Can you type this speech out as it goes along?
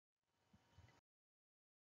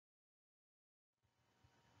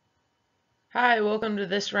Hi, welcome to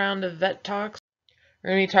this round of Vet Talks. We're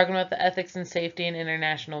going to be talking about the ethics and safety in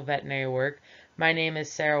international veterinary work. My name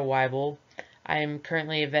is Sarah Waibel. I am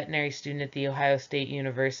currently a veterinary student at The Ohio State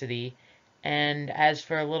University. And as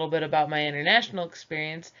for a little bit about my international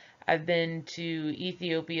experience, I've been to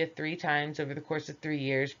Ethiopia 3 times over the course of 3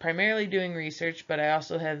 years, primarily doing research, but I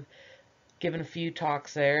also have given a few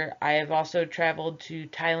talks there. I have also traveled to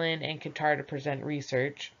Thailand and Qatar to present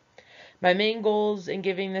research. My main goals in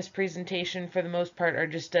giving this presentation for the most part are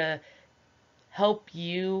just to help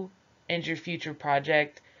you and your future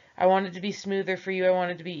project. I want it to be smoother for you, I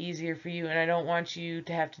want it to be easier for you, and I don't want you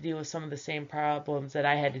to have to deal with some of the same problems that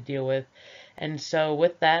I had to deal with. And so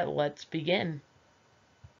with that, let's begin.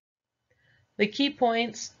 The key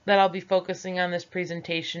points that I'll be focusing on this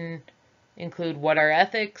presentation include what are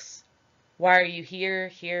ethics, why are you here,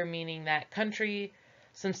 here meaning that country,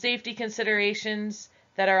 some safety considerations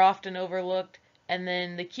that are often overlooked, and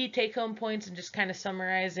then the key take-home points and just kind of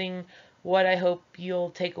summarizing what I hope you'll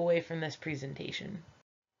take away from this presentation.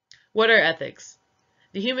 What are ethics?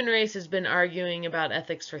 The human race has been arguing about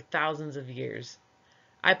ethics for thousands of years.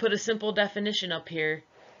 I put a simple definition up here,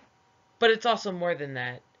 but it's also more than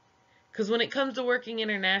that. Because when it comes to working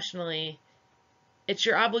internationally, it's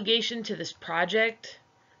your obligation to this project,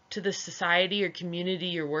 to the society or community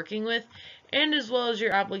you're working with, and as well as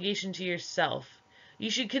your obligation to yourself. You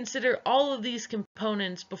should consider all of these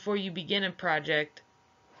components before you begin a project,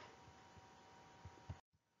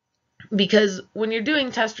 because when you're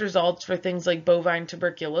doing test results for things like bovine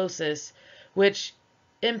tuberculosis, which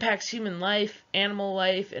impacts human life, animal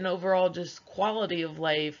life, and overall just quality of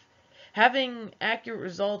life, having accurate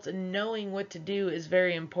results and knowing what to do is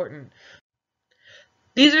very important.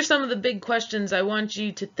 These are some of the big questions I want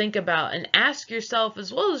you to think about and ask yourself,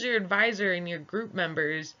 as well as your advisor and your group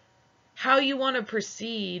members, how you want to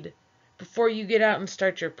proceed before you get out and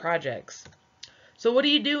start your projects. So what do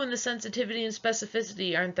you do when the sensitivity and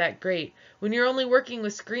specificity aren't that great? When you're only working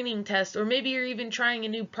with screening tests, or maybe you're even trying a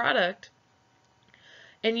new product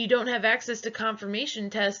and you don't have access to confirmation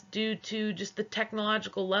tests due to just the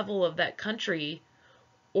technological level of that country,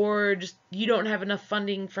 or just you don't have enough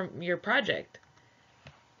funding from your project.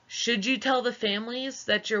 Should you tell the families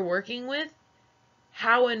that you're working with?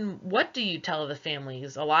 How and what do you tell the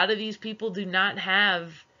families? A lot of these people do not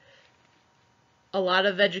have a lot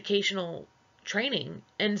of educational training.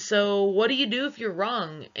 And so what do you do if you're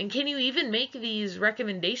wrong? And can you even make these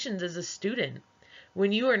recommendations as a student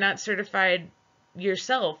when you are not certified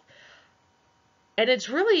yourself? And it's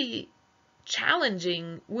really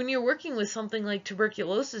challenging when you're working with something like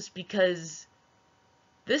tuberculosis, because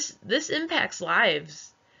this impacts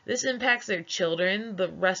lives. This impacts their children, the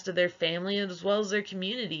rest of their family, as well as their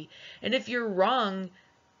community. And if you're wrong,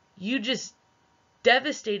 you just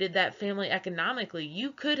devastated that family economically. You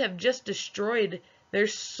could have just destroyed their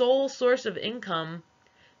sole source of income,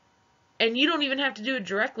 and you don't even have to do it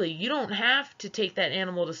directly. You don't have to take that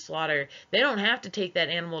animal to slaughter. They don't have to take that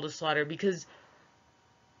animal to slaughter, because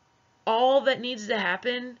all that needs to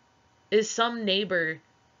happen is some neighbor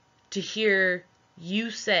to hear you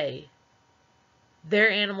say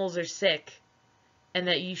their animals are sick and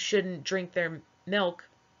that you shouldn't drink their milk,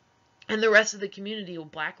 and the rest of the community will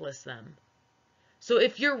blacklist them. So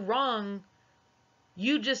if you're wrong,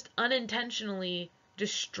 you just unintentionally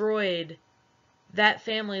destroyed that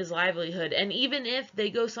family's livelihood. And even if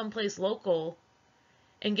they go someplace local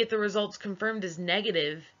and get the results confirmed as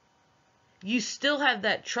negative, you still have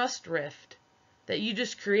that trust rift that you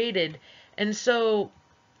just created. And so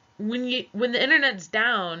when the internet's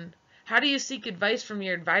down, how do you seek advice from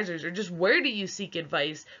your advisors? Or just where do you seek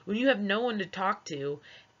advice when you have no one to talk to?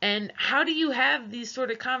 And how do you have these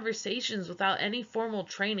sort of conversations without any formal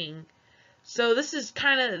training? So this is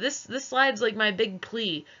kind of, this slide's like my big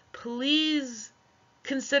plea. Please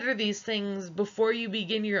consider these things before you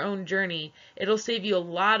begin your own journey. It'll save you a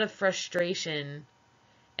lot of frustration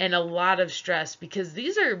and a lot of stress, because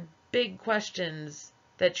these are big questions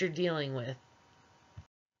that you're dealing with.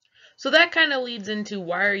 So that kind of leads into,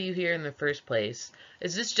 why are you here in the first place?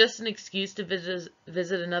 Is this just an excuse to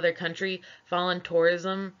visit another country?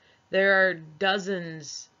 Voluntourism? There are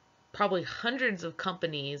dozens, probably hundreds of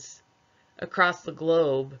companies across the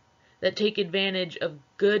globe that take advantage of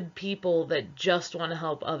good people that just want to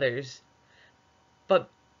help others. But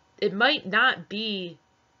it might not be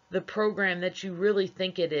the program that you really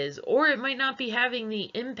think it is, or it might not be having the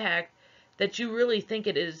impact that you really think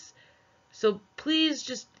it is. So please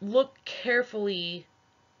just look carefully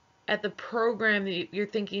at the program that you're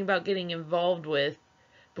thinking about getting involved with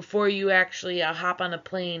before you actually hop on a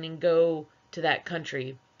plane and go to that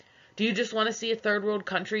country. Do you just want to see a third world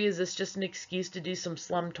country? Is this just an excuse to do some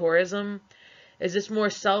slum tourism? Is this more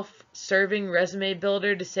self-serving resume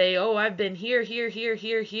builder to say, oh, I've been here, here, here,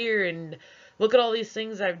 here, here, and look at all these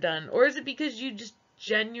things I've done? Or is it because you just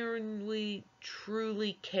genuinely,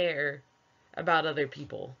 truly care about other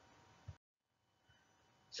people?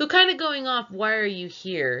 So kind of going off, why are you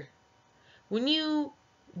here? When you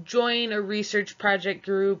join a research project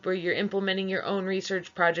group, or you're implementing your own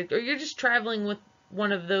research project, or you're just traveling with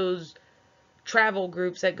one of those travel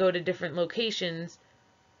groups that go to different locations,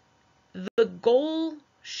 the goal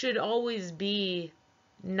should always be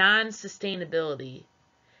non-sustainability.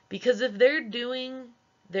 Because if they're doing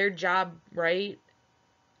their job right,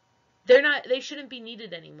 they shouldn't be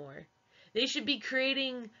needed anymore. They should be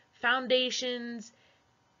creating foundations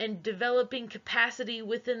and developing capacity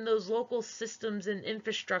within those local systems and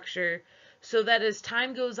infrastructure so that as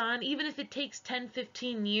time goes on, even if it takes 10,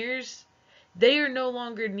 15 years, they are no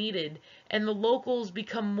longer needed and the locals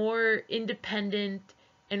become more independent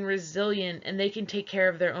and resilient and they can take care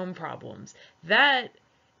of their own problems. That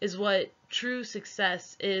is what true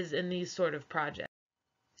success is in these sort of projects.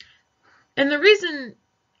 And the reason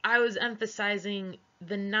I was emphasizing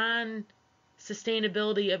the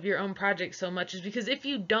non-sustainability of your own project so much is because if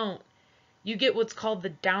you don't, you get what's called the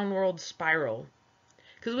downward spiral.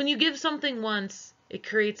 Because when you give something once, it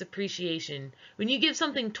creates appreciation. When you give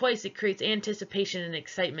something twice, it creates anticipation and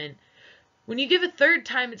excitement. When you give a third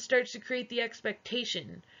time, it starts to create the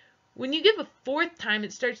expectation. When you give a fourth time,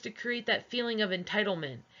 it starts to create that feeling of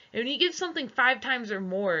entitlement. And when you give something 5 times or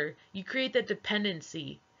more, you create that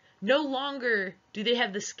dependency. No longer do they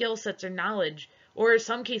have the skill sets or knowledge, or in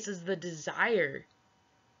some cases the desire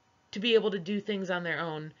to be able to do things on their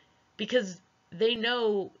own, because they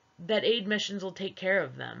know that aid missions will take care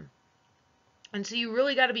of them. And so you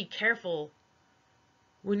really got to be careful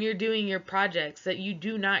when you're doing your projects that you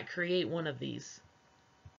do not create one of these.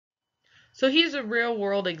 So here's a real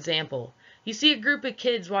world example. You see a group of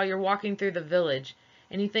kids while you're walking through the village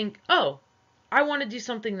and you think, oh, I want to do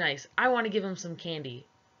something nice. I want to give them some candy.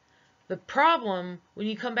 The problem, when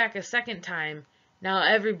you come back a second time, now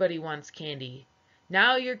everybody wants candy.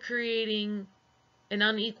 Now you're creating an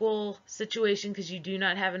unequal situation because you do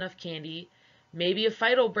not have enough candy. Maybe a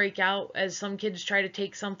fight will break out as some kids try to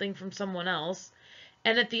take something from someone else.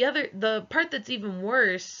 And the part that's even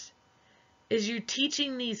worse is you're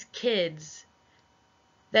teaching these kids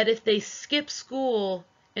that if they skip school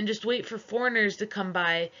and just wait for foreigners to come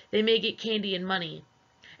by, they may get candy and money.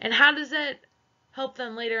 And how does that help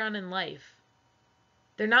them later on in life?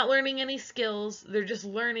 They're not learning any skills. They're just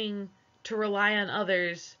learning to rely on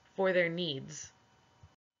others for their needs.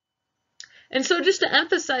 And so just to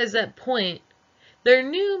emphasize that point, there are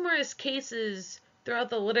numerous cases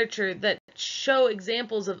throughout the literature that show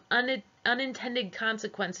examples of unintended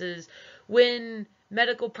consequences when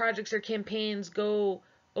medical projects or campaigns go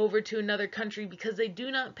over to another country because they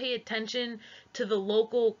do not pay attention to the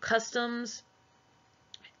local customs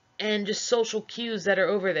and just social cues that are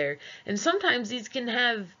over there. And sometimes these can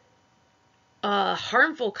have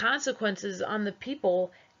harmful consequences on the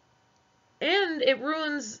people, and it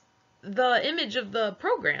ruins the image of the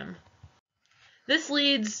program. This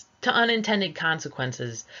leads to unintended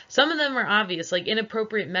consequences. Some of them are obvious, like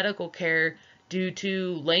inappropriate medical care due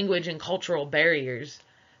to language and cultural barriers.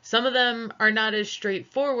 Some of them are not as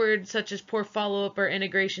straightforward, such as poor follow-up or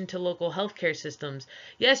integration to local healthcare systems.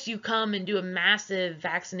 Yes, you come and do a massive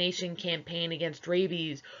vaccination campaign against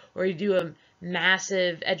rabies, or you do a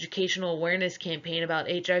massive educational awareness campaign about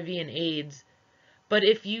HIV and AIDS. But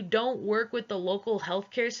if you don't work with the local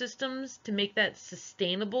healthcare systems to make that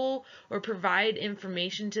sustainable or provide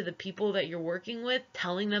information to the people that you're working with,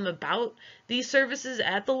 telling them about these services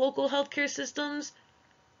at the local healthcare systems,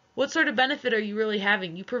 what sort of benefit are you really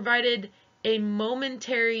having? You provided a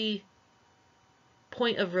momentary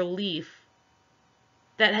point of relief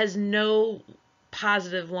that has no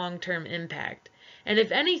positive long-term impact. And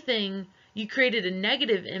if anything, you created a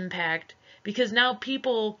negative impact because now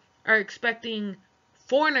people are expecting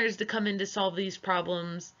foreigners to come in to solve these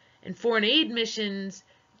problems and foreign aid missions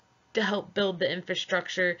to help build the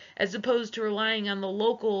infrastructure as opposed to relying on the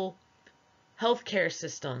local healthcare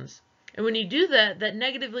systems. And when you do that, that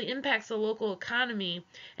negatively impacts the local economy,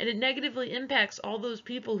 and it negatively impacts all those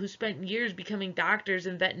people who spent years becoming doctors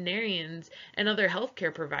and veterinarians and other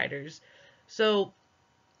healthcare providers. So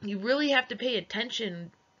you really have to pay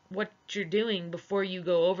attention what you're doing before you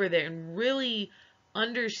go over there and really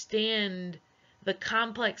understand the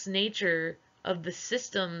complex nature of the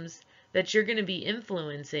systems that you're going to be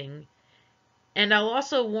influencing. And I'll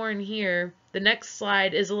also warn here, the next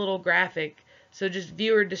slide is a little graphic, so just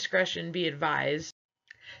viewer discretion be advised.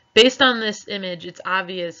 Based on this image, it's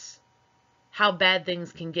obvious how bad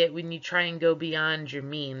things can get when you try and go beyond your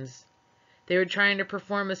means. They were trying to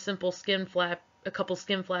perform a simple skin flap, a couple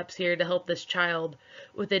skin flaps here to help this child.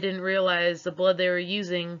 What they didn't realize, the blood they were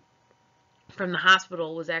using from the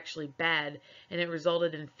hospital was actually bad, and it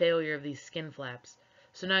resulted in failure of these skin flaps.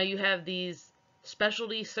 So now you have these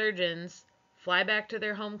specialty surgeons fly back to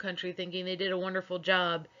their home country thinking they did a wonderful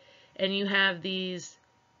job, and you have these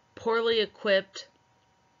poorly equipped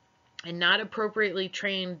and not appropriately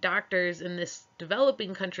trained doctors in this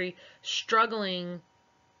developing country struggling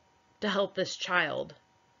to help this child.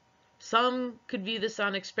 Some could view this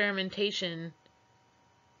on experimentation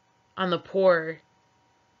on the poor,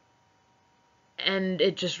 and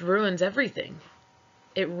it just ruins everything.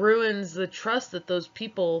 It ruins the trust that those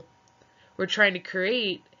people were trying to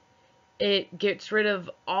create. It gets rid of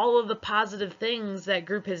all of the positive things that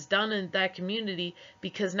group has done in that community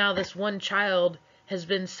because now this one child has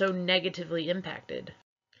been so negatively impacted.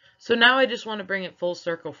 So now I just want to bring it full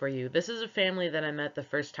circle for you. This is a family that I met the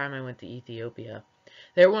first time I went to Ethiopia.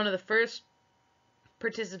 They were one of the first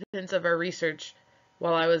participants of our research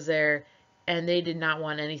while I was there, and they did not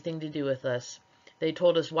want anything to do with us. They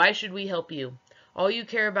told us, why should we help you? All you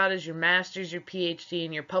care about is your master's, your PhD,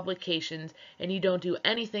 and your publications, and you don't do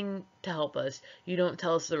anything to help us. You don't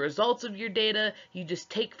tell us the results of your data, you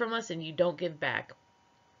just take from us and you don't give back.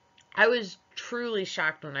 I was truly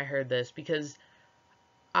shocked when I heard this because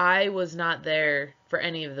I was not there for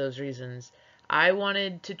any of those reasons. I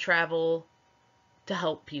wanted to travel to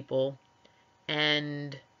help people,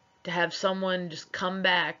 and to have someone just come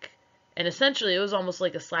back, and essentially it was almost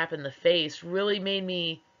like a slap in the face, really made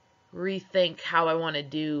me rethink how I want to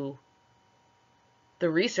do the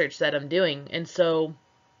research that I'm doing. And so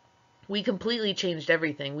we completely changed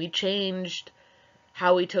everything. We changed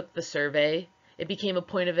how we took the survey. It became a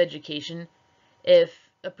point of education. If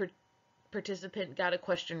a participant got a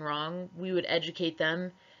question wrong, we would educate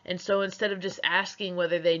them. And so instead of just asking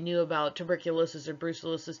whether they knew about tuberculosis or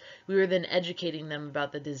brucellosis, we were then educating them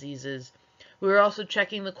about the diseases. We were also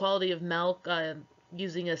checking the quality of milk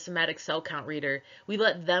using a somatic cell count reader. We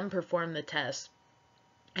let them perform the test.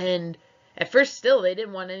 And at first still, they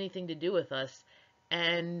didn't want anything to do with us.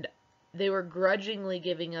 And they were grudgingly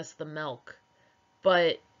giving us the milk.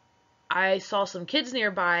 But I saw some kids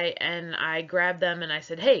nearby, and I grabbed them and I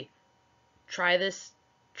said, hey, try this,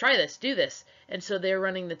 do this. And so they're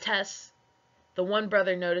running the tests. The one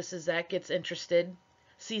brother notices that, gets interested,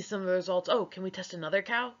 sees some of the results. Oh, can we test another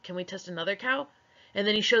cow? Can we test another cow? And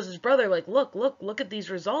then he shows his brother, like, look at these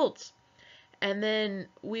results. And then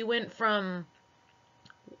we went from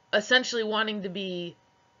essentially wanting to be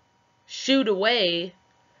shooed away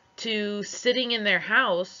to sitting in their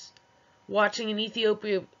house watching an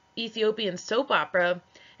Ethiopian soap opera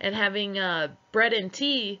and having bread and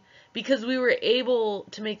tea, because we were able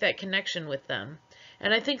to make that connection with them.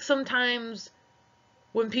 And I think sometimes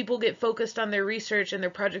when people get focused on their research and their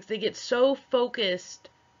projects, they get so focused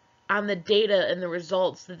on the data and the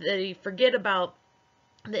results that they forget about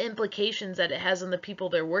the implications that it has on the people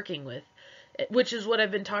they're working with, which is what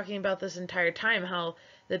I've been talking about this entire time, how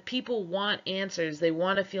the people want answers, they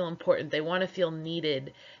want to feel important, they want to feel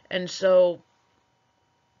needed. And so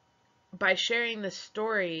by sharing this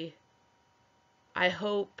story, I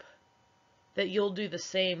hope that you'll do the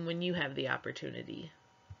same when you have the opportunity.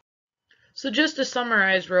 So just to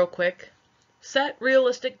summarize real quick, set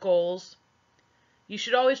realistic goals. You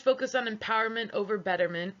should always focus on empowerment over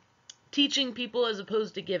betterment, teaching people as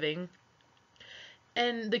opposed to giving.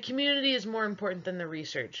 And the community is more important than the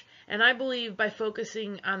research. And I believe by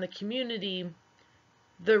focusing on the community,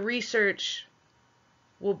 the research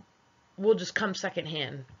will just come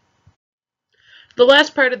secondhand. The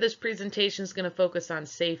last part of this presentation is going to focus on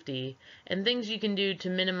safety and things you can do to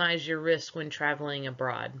minimize your risk when traveling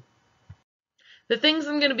abroad. The things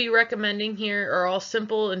I'm going to be recommending here are all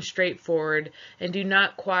simple and straightforward and do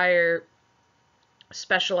not require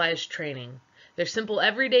specialized training. They're simple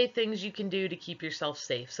everyday things you can do to keep yourself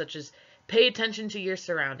safe, such as pay attention to your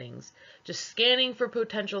surroundings, just scanning for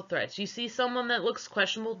potential threats. You see someone that looks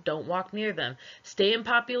questionable, don't walk near them. Stay in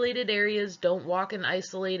populated areas, don't walk in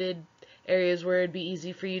isolated areas where it'd be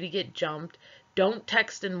easy for you to get jumped. Don't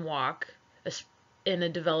text and walk in a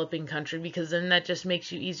developing country, because then that just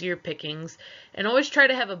makes you easier pickings. And always try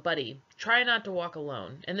to have a buddy. Try not to walk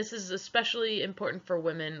alone. And this is especially important for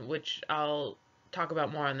women, which I'll talk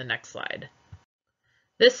about more on the next slide.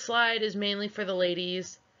 This slide is mainly for the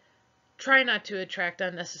ladies. Try not to attract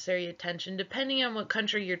unnecessary attention. Depending on what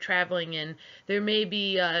country you're traveling in, there may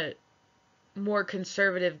be more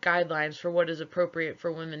conservative guidelines for what is appropriate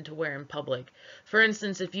for women to wear in public. For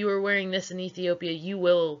instance, if you are wearing this in Ethiopia, you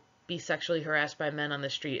will be sexually harassed by men on the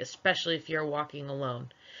street, especially if you're walking alone.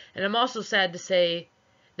 And I'm also sad to say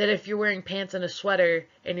that if you're wearing pants and a sweater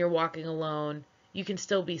and you're walking alone, you can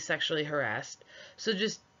still be sexually harassed. So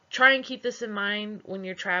just try and keep this in mind when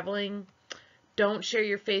you're traveling. Don't share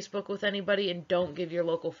your Facebook with anybody, and don't give your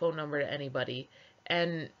local phone number to anybody.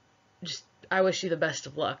 And just, I wish you the best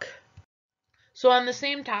of luck. So on the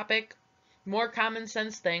same topic, more common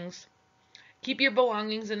sense things. Keep your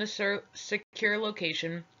belongings in a secure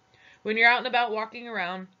location. When you're out and about walking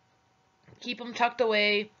around, keep them tucked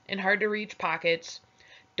away in hard to reach pockets.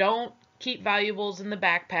 Don't keep valuables in the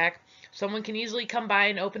backpack. Someone can easily come by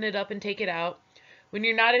and open it up and take it out. When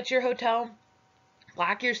you're not at your hotel,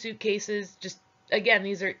 lock your suitcases. Just, again,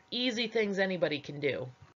 these are easy things anybody can do.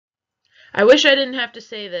 I wish I didn't have to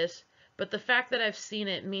say this, but the fact that I've seen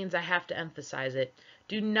it means I have to emphasize it.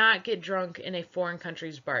 Do not get drunk in a foreign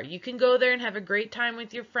country's bar. You can go there and have a great time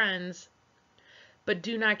with your friends, but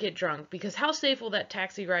do not get drunk, because how safe will that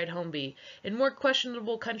taxi ride home be? In more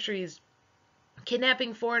questionable countries,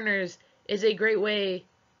 kidnapping foreigners is a great way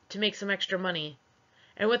to make some extra money.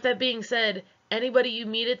 And with that being said, anybody you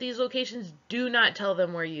meet at these locations, do not tell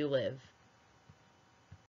them where you live.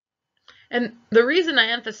 And the reason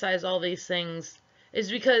I emphasize all these things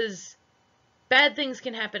is because bad things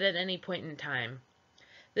can happen at any point in time.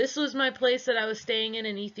 This was my place that I was staying in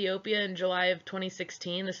Ethiopia in July of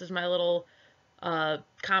 2016. This is my little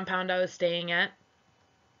compound I was staying at.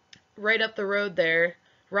 Right up the road there,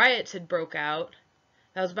 riots had broke out.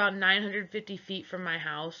 That was about 950 feet from my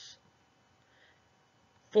house.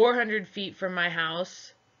 400 feet from my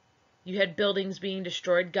house, you had buildings being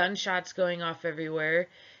destroyed, gunshots going off everywhere,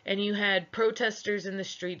 and you had protesters in the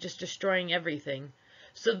street just destroying everything.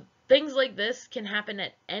 So things like this can happen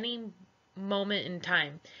at any moment in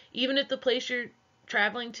time. Even if the place you're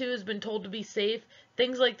traveling to has been told to be safe,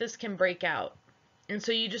 things like this can break out. And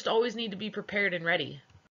so you just always need to be prepared and ready.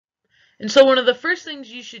 And so one of the first things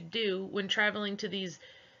you should do when traveling to these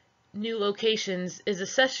new locations is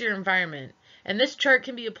assess your environment. And this chart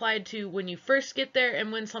can be applied to when you first get there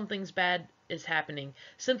and when something's bad is happening.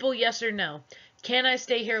 Simple yes or no. Can I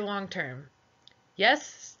stay here long term?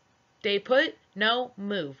 Yes, stay put. No,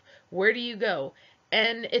 move. Where do you go?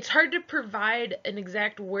 And it's hard to provide an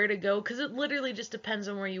exact where to go because it literally just depends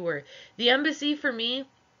on where you were. The embassy for me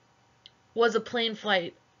was a plane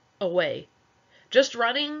flight away. Just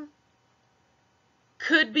running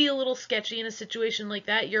could be a little sketchy in a situation like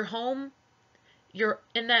that. Your home, you're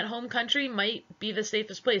in that home country might be the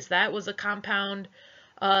safest place. That was a compound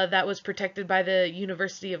that was protected by the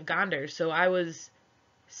University of Gondar, so I was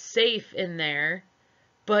safe in there.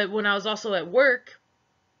 But when I was also at work,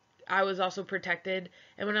 I was also protected,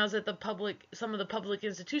 and when I was at some of the public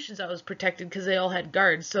institutions, I was protected because they all had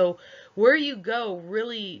guards. So where you go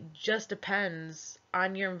really just depends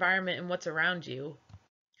on your environment and what's around you.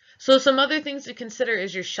 So some other things to consider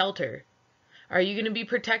is your shelter. Are you going to be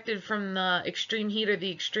protected from the extreme heat or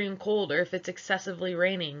the extreme cold, or if it's excessively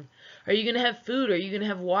raining? Are you going to have food? Are you going to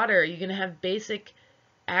have water? Are you going to have basic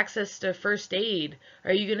access to first aid?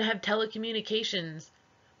 Are you going to have telecommunications?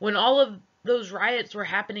 When all of those riots were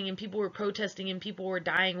happening and people were protesting and people were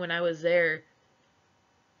dying when I was there,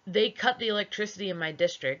 they cut the electricity in my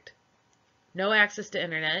district. No access to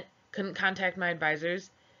internet. Couldn't contact my advisors.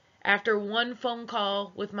 After one phone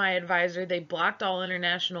call with my advisor, they blocked all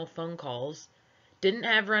international phone calls. Didn't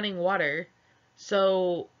have running water.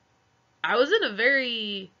 So I was in a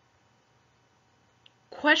very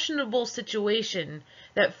questionable situation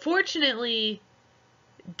that fortunately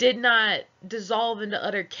did not dissolve into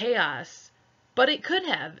utter chaos, but it could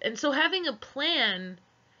have. And so having a plan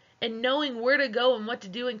and knowing where to go and what to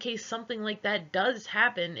do in case something like that does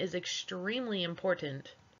happen is extremely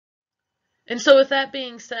important. And so with that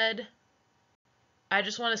being said, I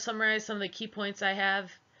just want to summarize some of the key points I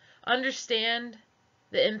have. Understand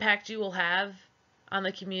the impact you will have on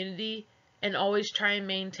the community and always try and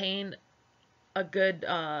maintain a good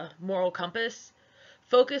moral compass.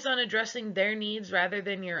 Focus on addressing their needs rather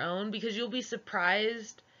than your own, because you'll be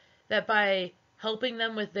surprised that by helping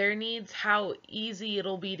them with their needs, how easy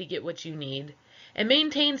it'll be to get what you need. And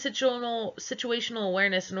maintain situational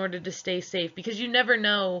awareness in order to stay safe, because you never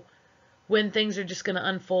know when things are just going to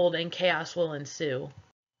unfold and chaos will ensue.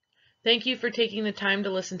 Thank you for taking the time to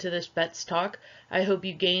listen to this Bets Talk. I hope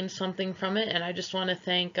you gained something from it, and I just want to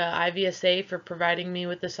thank IVSA for providing me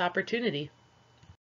with this opportunity.